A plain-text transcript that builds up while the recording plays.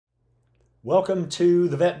Welcome to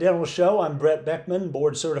the Vet Dental Show. I'm Brett Beckman,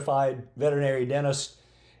 board certified veterinary dentist,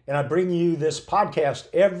 and I bring you this podcast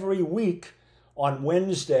every week on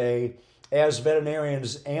Wednesday as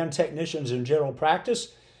veterinarians and technicians in general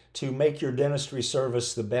practice to make your dentistry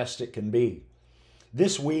service the best it can be.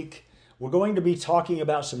 This week, we're going to be talking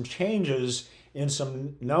about some changes in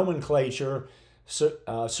some nomenclature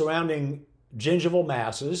surrounding gingival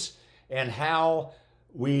masses and how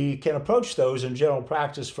we can approach those in general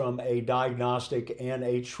practice from a diagnostic and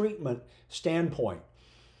a treatment standpoint.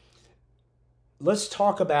 Let's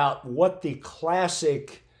talk about what the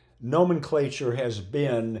classic nomenclature has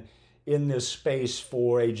been in this space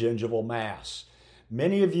for a gingival mass.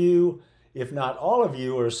 Many of you, if not all of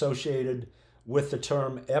you, are associated with the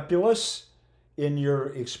term Epulis in your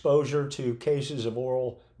exposure to cases of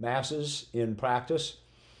oral masses in practice.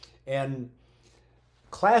 And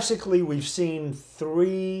classically, we've seen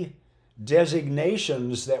three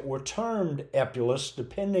designations that were termed Epulis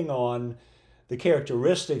depending on the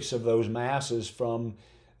characteristics of those masses from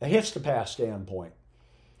a histopath standpoint.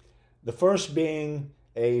 The first being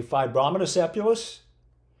a fibromatous Epulis,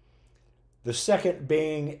 the second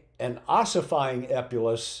being an ossifying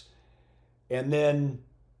Epulis, and then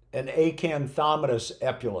an acanthomatous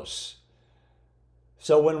Epulis.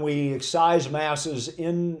 So when we excise masses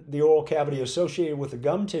in the oral cavity associated with the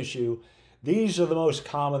gum tissue, these are the most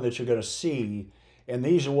common that you're going to see, and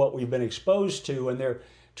these are what we've been exposed to, and they're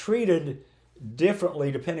treated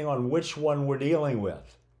differently depending on which one we're dealing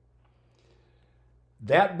with.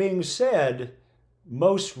 That being said,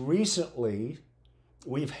 most recently,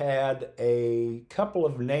 we've had a couple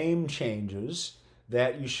of name changes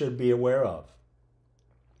that you should be aware of.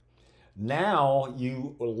 Now,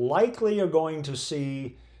 you likely are going to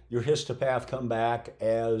see your histopath come back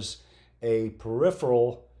as a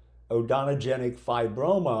peripheral odontogenic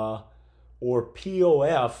fibroma, or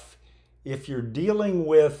POF, if you're dealing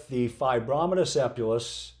with the fibromatous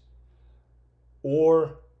Epulis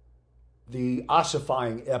or the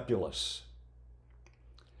ossifying Epulis.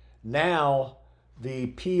 Now, the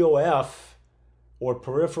POF, or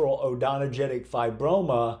peripheral odontogenic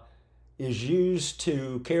fibroma, is used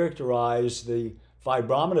to characterize the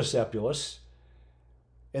fibromatous Epulis,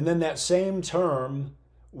 and then that same term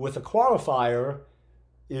with a qualifier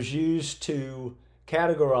is used to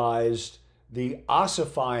categorize the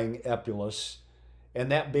ossifying Epulis,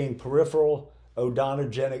 and that being peripheral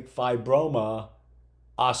odontogenic fibroma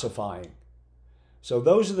ossifying. So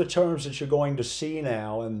those are the terms that you're going to see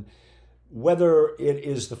now, and whether it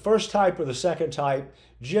is the first type or the second type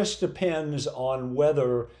just depends on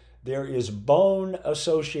whether there is bone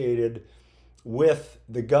associated with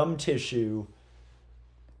the gum tissue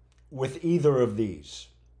with either of these.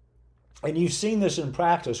 And you've seen this in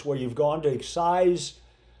practice where you've gone to excise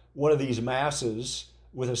one of these masses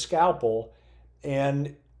with a scalpel,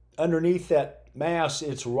 and underneath that mass,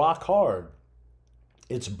 it's rock hard.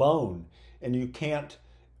 It's bone, and you can't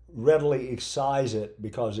readily excise it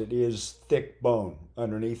because it is thick bone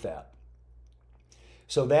underneath that.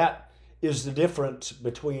 So that is the difference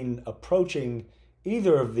between approaching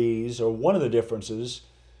either of these, or one of the differences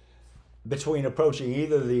between approaching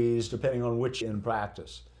either of these depending on which in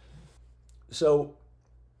practice. So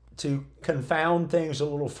to confound things a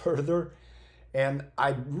little further, and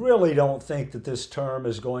I really don't think that this term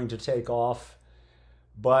is going to take off,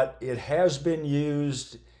 but it has been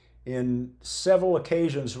used in several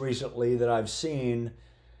occasions recently that I've seen,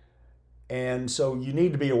 and so you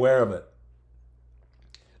need to be aware of it.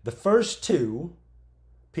 The first two,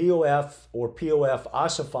 POF or POF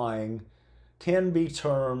ossifying, can be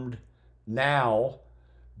termed now,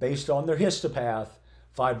 based on their histopath,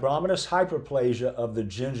 fibromatous hyperplasia of the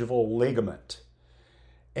gingival ligament.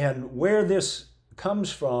 And where this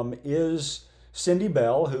comes from is Cindy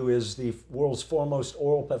Bell, who is the world's foremost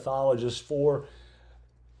oral pathologist for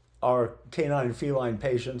our canine and feline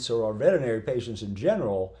patients, or our veterinary patients in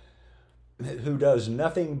general, who does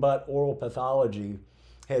nothing but oral pathology,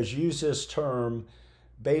 has used this term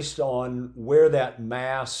based on where that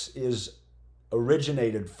mass is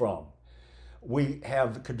originated from. We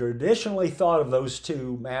have traditionally thought of those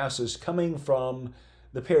two masses coming from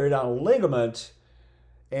the periodontal ligament,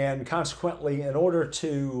 and consequently, in order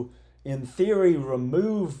to, in theory,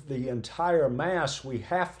 remove the entire mass, we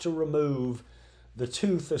have to remove the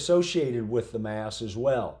tooth associated with the mass as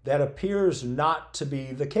well. That appears not to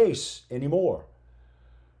be the case anymore.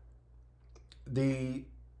 The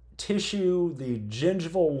tissue, the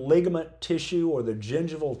gingival ligament tissue, or the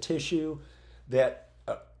gingival tissue that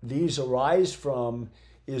these arise from,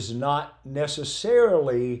 is not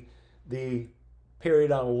necessarily the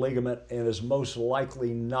periodontal ligament, and is most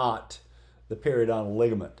likely not the periodontal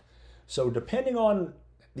ligament. So depending on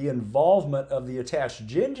the involvement of the attached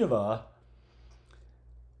gingiva,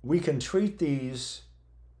 we can treat these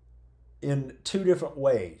in two different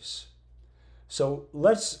ways. So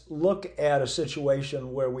let's look at a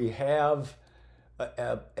situation where we have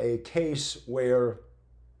a case where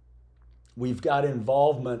we've got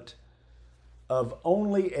involvement of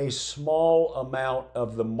only a small amount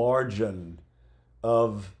of the margin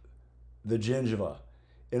of the gingiva.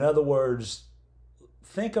 In other words,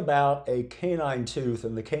 think about a canine tooth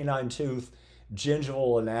and the canine tooth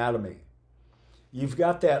gingival anatomy. You've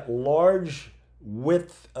got that large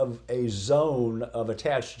width of a zone of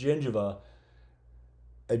attached gingiva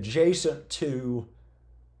adjacent to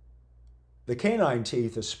the canine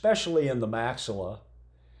teeth, especially in the maxilla.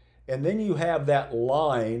 And then you have that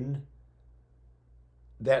line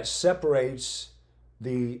that separates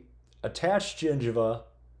the attached gingiva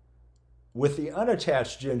with the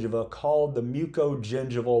unattached gingiva, called the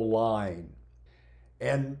mucogingival line.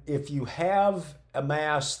 And if you have a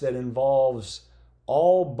mass that involves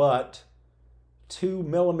all but 2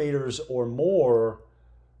 millimeters or more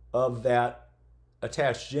of that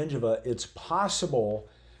attached gingiva, it's possible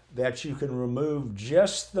that you can remove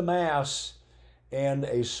just the mass and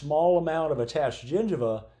a small amount of attached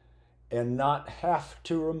gingiva and not have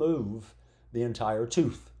to remove the entire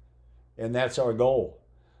tooth. And that's our goal.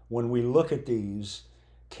 When we look at these,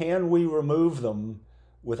 can we remove them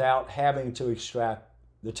without having to extract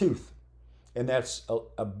the tooth? And that's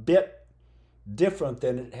a bit different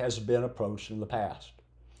than it has been approached in the past.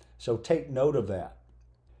 So take note of that.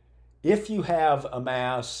 If you have a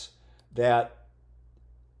mass that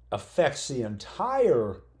affects the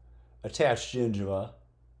entire attached gingiva,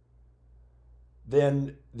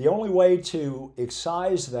 then the only way to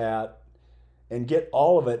excise that and get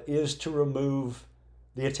all of it is to remove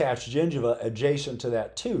the attached gingiva adjacent to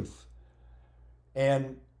that tooth.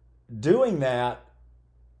 And doing that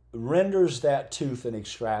renders that tooth an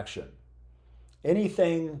extraction.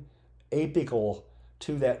 Anything apical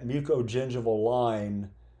to that mucogingival line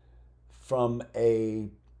from a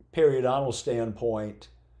periodontal standpoint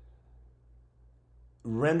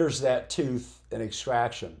renders that tooth an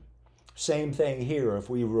extraction. Same thing here. If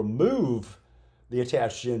we remove the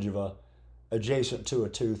attached gingiva adjacent to a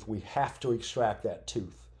tooth, we have to extract that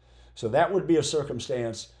tooth. So that would be a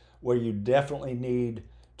circumstance where you definitely need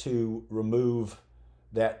to remove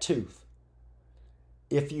that tooth.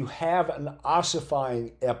 If you have an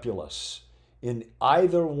ossifying Epulis, in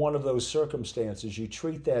either one of those circumstances, you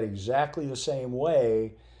treat that exactly the same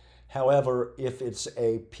way. However, if it's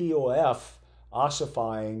a POF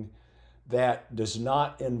ossifying that does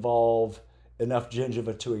not involve enough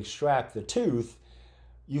gingiva to extract the tooth,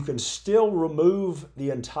 you can still remove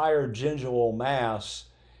the entire gingival mass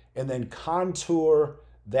and then contour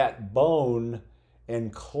that bone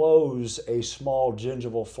and close a small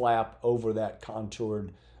gingival flap over that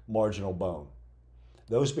contoured marginal bone.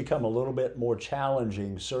 Those become a little bit more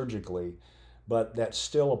challenging surgically, but that's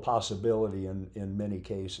still a possibility in many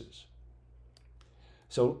cases.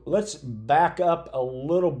 So let's back up a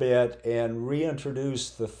little bit and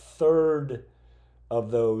reintroduce the third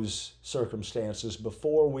of those circumstances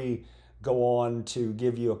before we go on to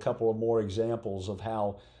give you a couple of more examples of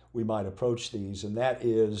how we might approach these, and that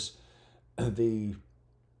is the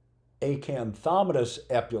acanthomatous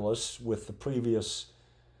Epulis with the previous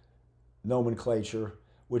nomenclature,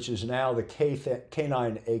 which is now the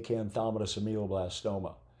canine acanthomatous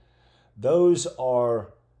ameloblastoma. Those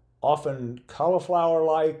are often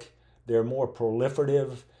cauliflower-like, they're more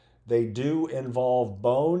proliferative, they do involve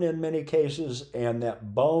bone in many cases, and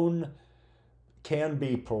that bone can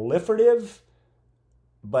be proliferative,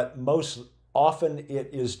 but most often it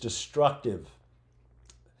is destructive.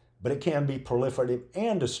 But it can be proliferative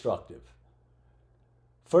and destructive.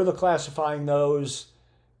 Further classifying those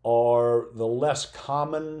are the less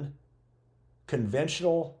common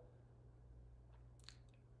conventional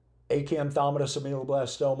acanthomatous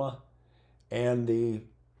ameloblastoma and the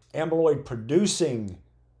amyloid-producing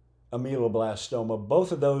ameloblastoma.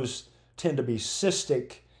 Both of those tend to be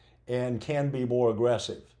cystic and can be more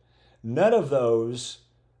aggressive. None of those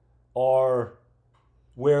are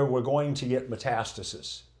where we're going to get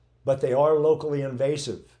metastasis, but they are locally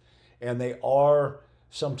invasive and they are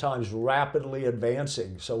sometimes rapidly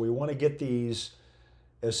advancing. So we want to get these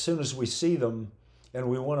as soon as we see them, and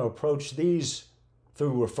we want to approach these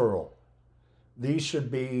through referral. These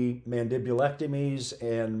should be mandibulectomies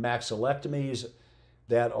and maxillectomies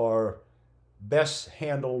that are best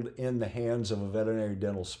handled in the hands of a veterinary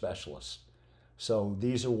dental specialist. So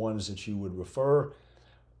these are ones that you would refer,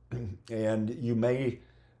 and you may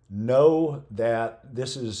know that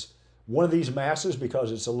this is one of these masses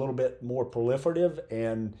because it's a little bit more proliferative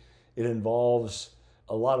and it involves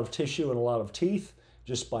a lot of tissue and a lot of teeth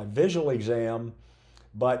just by visual exam,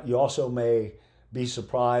 but you also may be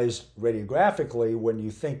surprised radiographically when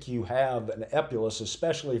you think you have an Epulis,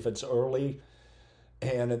 especially if it's early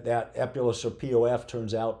and that Epulis or POF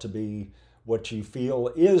turns out to be what you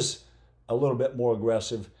feel is a little bit more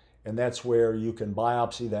aggressive, and that's where you can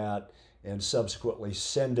biopsy that and subsequently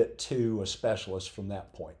send it to a specialist from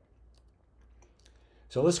that point.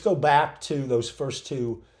 So let's go back to those first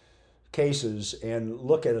two cases and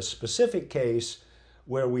look at a specific case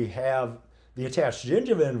where we have the attached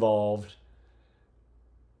gingiva involved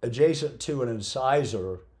adjacent to an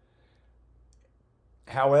incisor.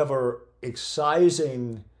 However,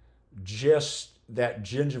 excising just that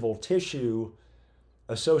gingival tissue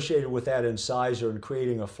associated with that incisor and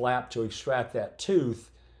creating a flap to extract that tooth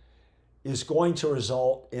is going to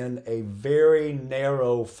result in a very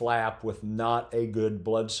narrow flap with not a good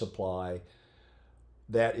blood supply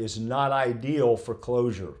that is not ideal for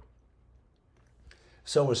closure.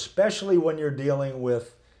 So especially when you're dealing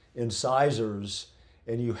with incisors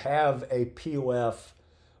and you have a POF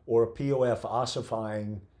or a POF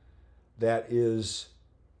ossifying that is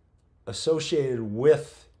associated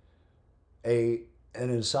with an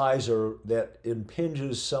incisor that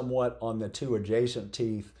impinges somewhat on the two adjacent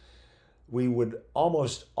teeth, we would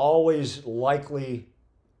almost always likely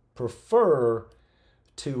prefer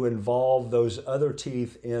to involve those other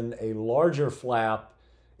teeth in a larger flap,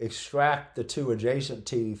 extract the two adjacent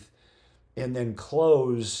teeth, and then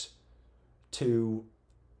close to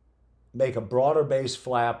make a broader base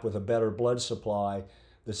flap with a better blood supply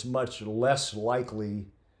that's much less likely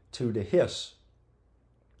to dehiss.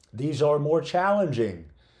 These are more challenging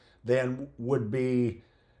than would be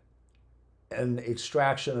an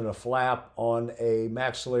extraction and a flap on a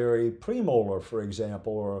maxillary premolar, for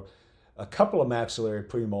example, or a couple of maxillary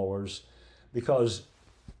premolars, because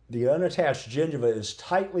the unattached gingiva is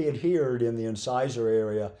tightly adhered in the incisor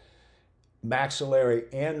area, maxillary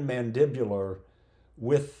and mandibular,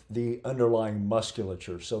 with the underlying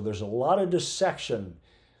musculature. So there's a lot of dissection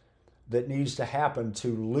that needs to happen to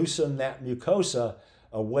loosen that mucosa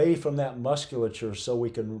away from that musculature so we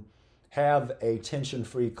can have a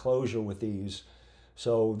tension-free closure with these.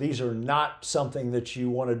 So these are not something that you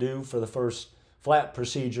want to do for the first flap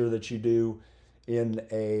procedure that you do in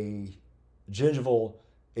a gingival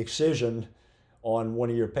excision on one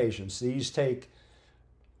of your patients. These take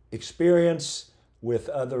experience with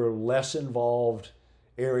other less involved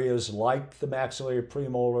areas like the maxillary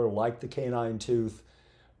premolar, like the canine tooth,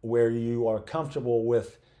 where you are comfortable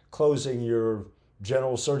with closing your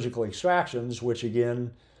general surgical extractions, which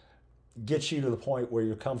again gets you to the point where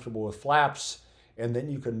you're comfortable with flaps, and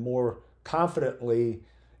then you can more confidently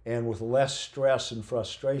and with less stress and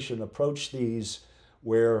frustration approach these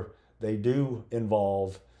where they do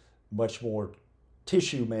involve much more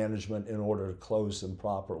tissue management in order to close them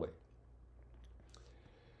properly.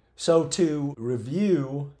 So to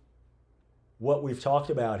review what we've talked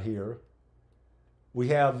about here, we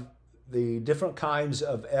have the different kinds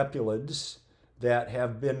of epulids that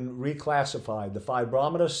have been reclassified. The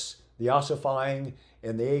fibromatous, the ossifying,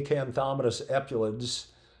 and the acanthomatous epulids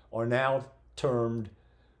are now termed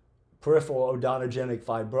peripheral odontogenic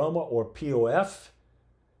fibroma, or POF,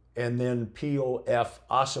 and then POF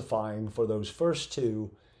ossifying for those first two.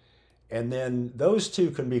 And then those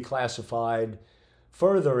two can be classified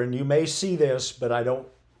further, and you may see this, but I don't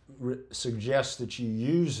suggest that you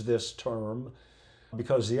use this term,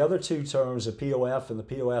 because the other two terms, the POF and the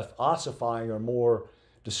POF ossifying, are more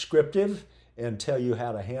descriptive and tell you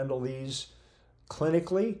how to handle these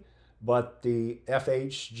clinically. But the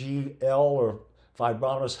FHGL, or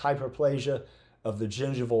fibromatous hyperplasia of the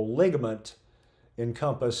gingival ligament,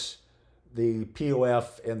 encompass the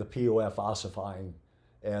POF and the POF ossifying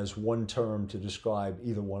as one term to describe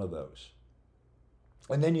either one of those.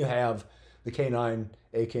 And then you have the canine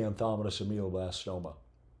acanthomatous ameloblastoma.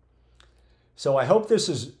 So I hope this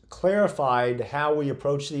has clarified how we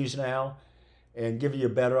approach these now and give you a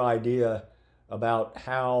better idea about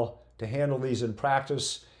how to handle these in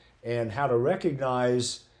practice and how to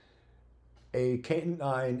recognize a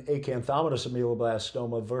canine acanthomatous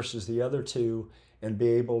ameloblastoma versus the other two and be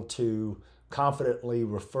able to confidently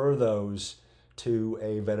refer those to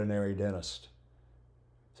a veterinary dentist.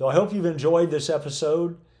 So I hope you've enjoyed this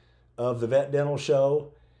episode of the Vet Dental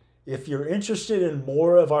Show. If you're interested in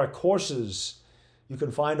more of our courses, you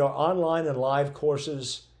can find our online and live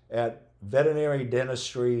courses at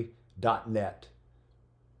veterinarydentistry.net.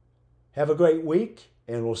 Have a great week,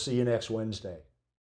 and we'll see you next Wednesday.